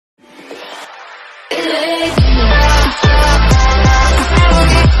Hey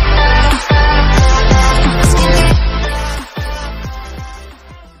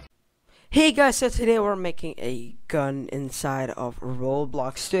guys, so today we're making a gun inside of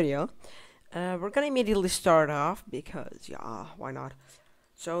ROBLOX Studio. We're gonna immediately start off because, yeah, why not?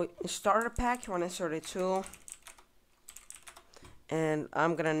 So, in starter pack, you wanna insert a tool. And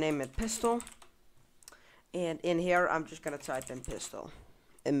I'm gonna name it pistol. And in here, I'm just gonna type in pistol.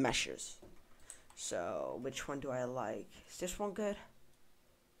 In measures. So, which one do I like? Is this one good?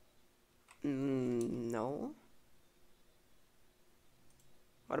 No.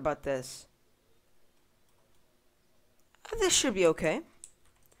 What about this? This should be okay.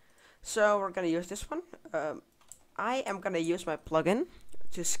 So we're gonna use this one. I am gonna use my plugin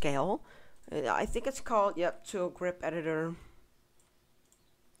to scale. I think it's called, yep, Tool Grip Editor.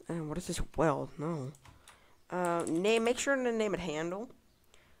 And what is this? Well, no. Make sure to name it handle.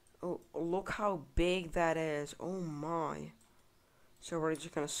 Oh, look how big that is. Oh my. So we're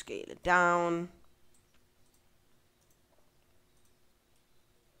just gonna scale it down.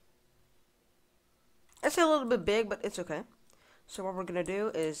 It's a little bit big, but it's okay. So what we're gonna do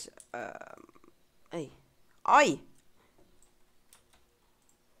is, hey, ay,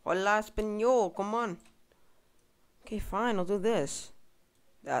 hola español, come on. Okay, fine, I'll do this.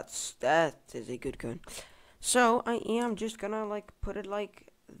 That is a good gun. So I am just gonna like put it like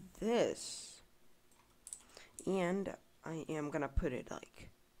this, and I am gonna put it like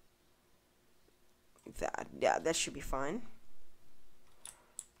that. Yeah, that should be fine.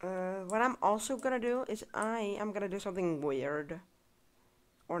 What I'm also gonna do is I am gonna do something weird.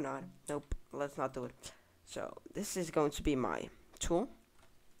 Or not. Nope, let's not do it. So, this is going to be my tool.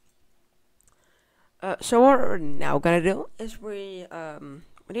 So what we're now gonna do is we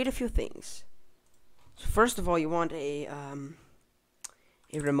need a few things. So first of all, you want a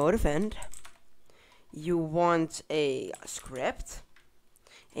remote event. You want a script.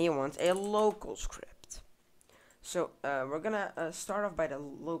 And you want a local script. So, we're gonna start off by the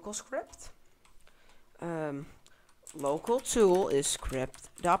local script. Local tool is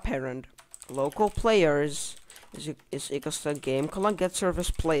script.parent. Local players is equals to game colon get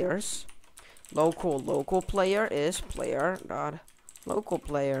service players. Local player is player.local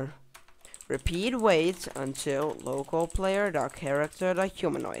player. Repeat wait until local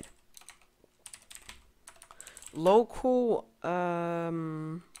player.character.humanoid. Local,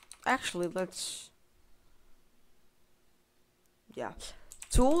 actually, let's, yeah,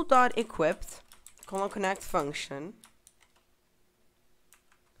 tool.equipped connect function.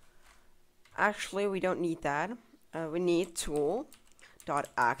 Actually, we don't need that. We need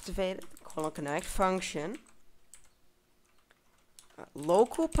tool.activated connect function.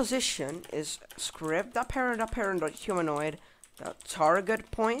 Local position is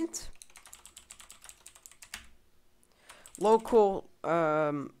script.parent.humanoid.target point. Local,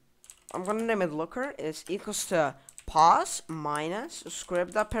 I'm gonna name it looker, is equals to pause minus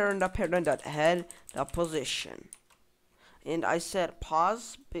script.parent.head.position. And I said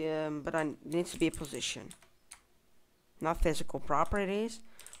pause, but I need to be a position, not physical properties,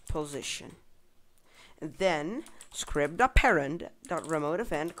 position. And then script.parent.remote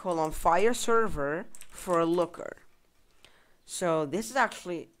event fire server for a looker. So this is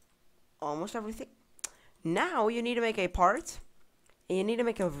actually almost everything. Now you need to make a part, and you need to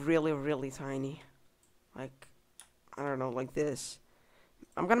make a really tiny, like, I don't know, like this.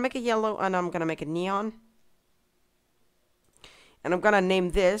 I'm gonna make it yellow, and I'm gonna make it neon. And I'm gonna name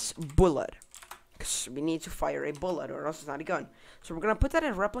this bullet, because we need to fire a bullet, or else it's not a gun. So we're gonna put that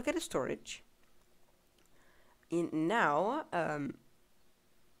in replicated storage. And now,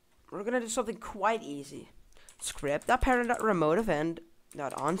 we're gonna do something quite easy. Script.parent.remote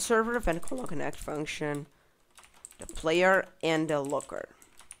event.onServer event connect function, the player and the looker.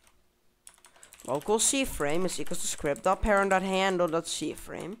 Local C-frame is equals to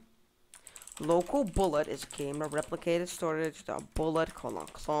script.parent.handle.cframe. Local bullet is game.replicated storage.bullet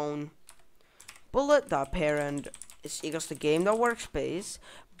clone. Bullet.parent is equals to game.workspace.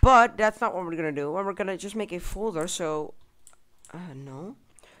 But that's not what we're gonna do. We're gonna just make a folder. So, no,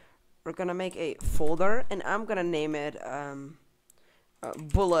 we're gonna make a folder, and I'm gonna name it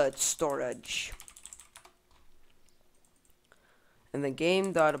bullet storage. And then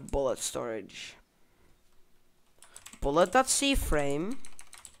game.bullet storage. Bullet.cframe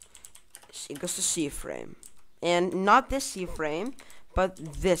is equals to C-frame. And not this C-frame, but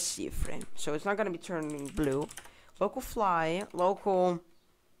this C-frame. So it's not going to be turning blue. Local flyer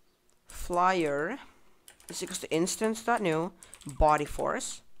is equals to instance.new body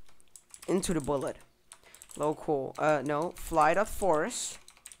force into the bullet. Local, no, fly.force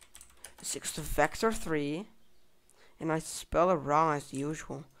is equals to vector 3, and I spell it wrong as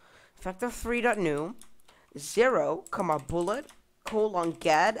usual. Vector 3 dot new 0 comma bullet colon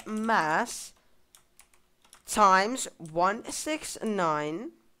get mass times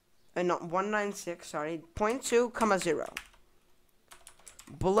 169 not 196, sorry, 0.2 comma 0.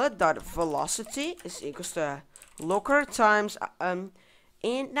 Bullet dot velocity is equals to looker times and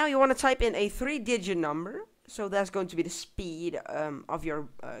now you want to type in a 3-digit number, so that's going to be the speed of your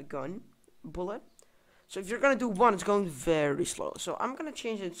gun bullet. So if you're gonna do 1, it's going very slow. So I'm gonna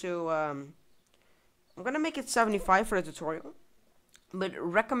change it to I'm gonna make it 75 for the tutorial, but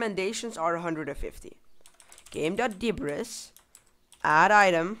recommendations are 150. Game.debris, add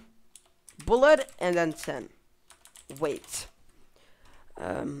item, bullet, and then 10. Wait.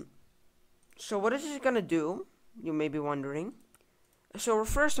 So what is it gonna do? You may be wondering. So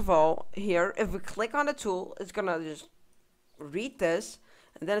first of all, here, if we click on the tool, it's gonna just read this,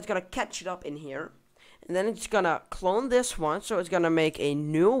 and then it's gonna catch it up in here, and then it's gonna clone this one, so it's gonna make a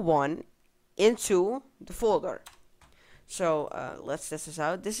new one into the folder. So let's test this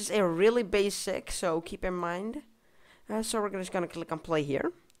out. This is a really basic, so keep in mind. So we're just gonna click on play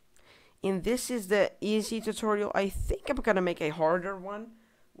here. And this is the easy tutorial. I think I'm gonna make a harder one,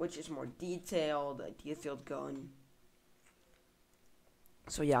 which is more detailed, a detailed gun.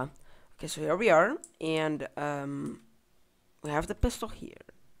 So yeah, okay, so here we are, and we have the pistol here.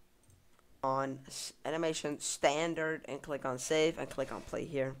 On animation standard, and click on save, and click on play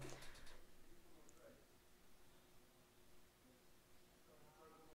here.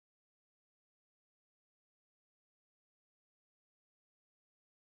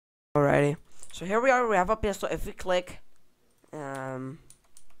 Alrighty, so here we are, we have a pistol. If we click,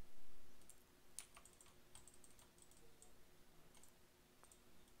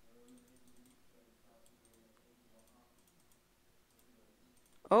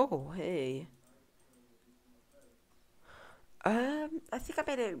 oh, hey. I think I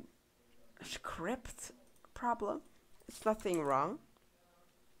made a script problem. It's nothing wrong.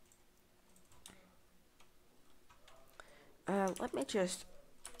 Let me just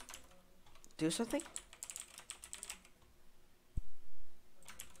do something.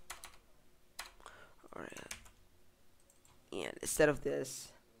 Alright. And instead of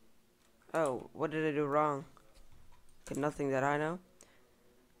this, oh, what did I do wrong? Okay, nothing that I know.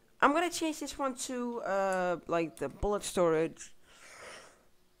 I'm gonna change this one to like the bullet storage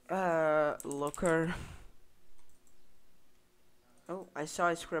looker. Oh, I saw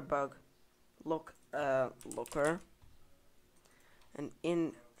a script bug. Looker. And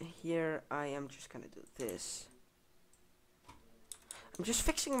in here I am just gonna do this. I'm just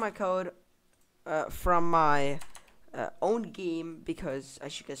fixing my code from my own game, because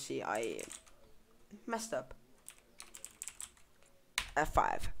as you can see I messed up.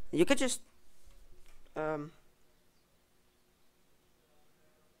 F5. You could just oh,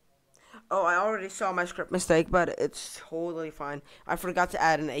 I already saw my script mistake, but it's totally fine. I forgot to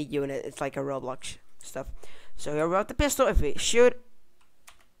add in a unit. It's like a Roblox stuff. So here we have the pistol. If we shoot,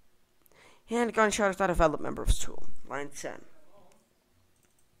 and gunshot is not a valid member of tool. Line 10.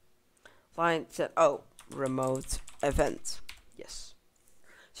 Line 10. Oh, remote event. Yes.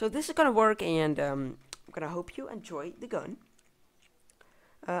 So this is gonna work, and I'm gonna hope you enjoy the gun.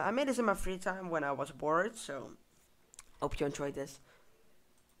 I made this in my free time when I was bored, so hope you enjoyed this.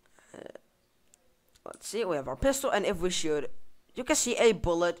 Let's see, we have our pistol, and if we shoot, you can see a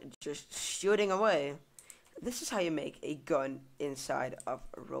bullet just shooting away. This is how you make a gun inside of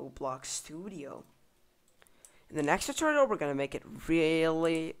ROBLOX Studio. In the next tutorial, we're gonna make it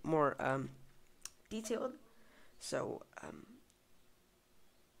really more detailed. So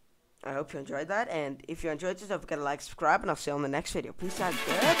I hope you enjoyed that, and if you enjoyed this, don't forget to like, subscribe, and I'll see you on the next video. Peace out,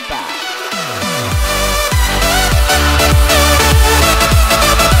 goodbye.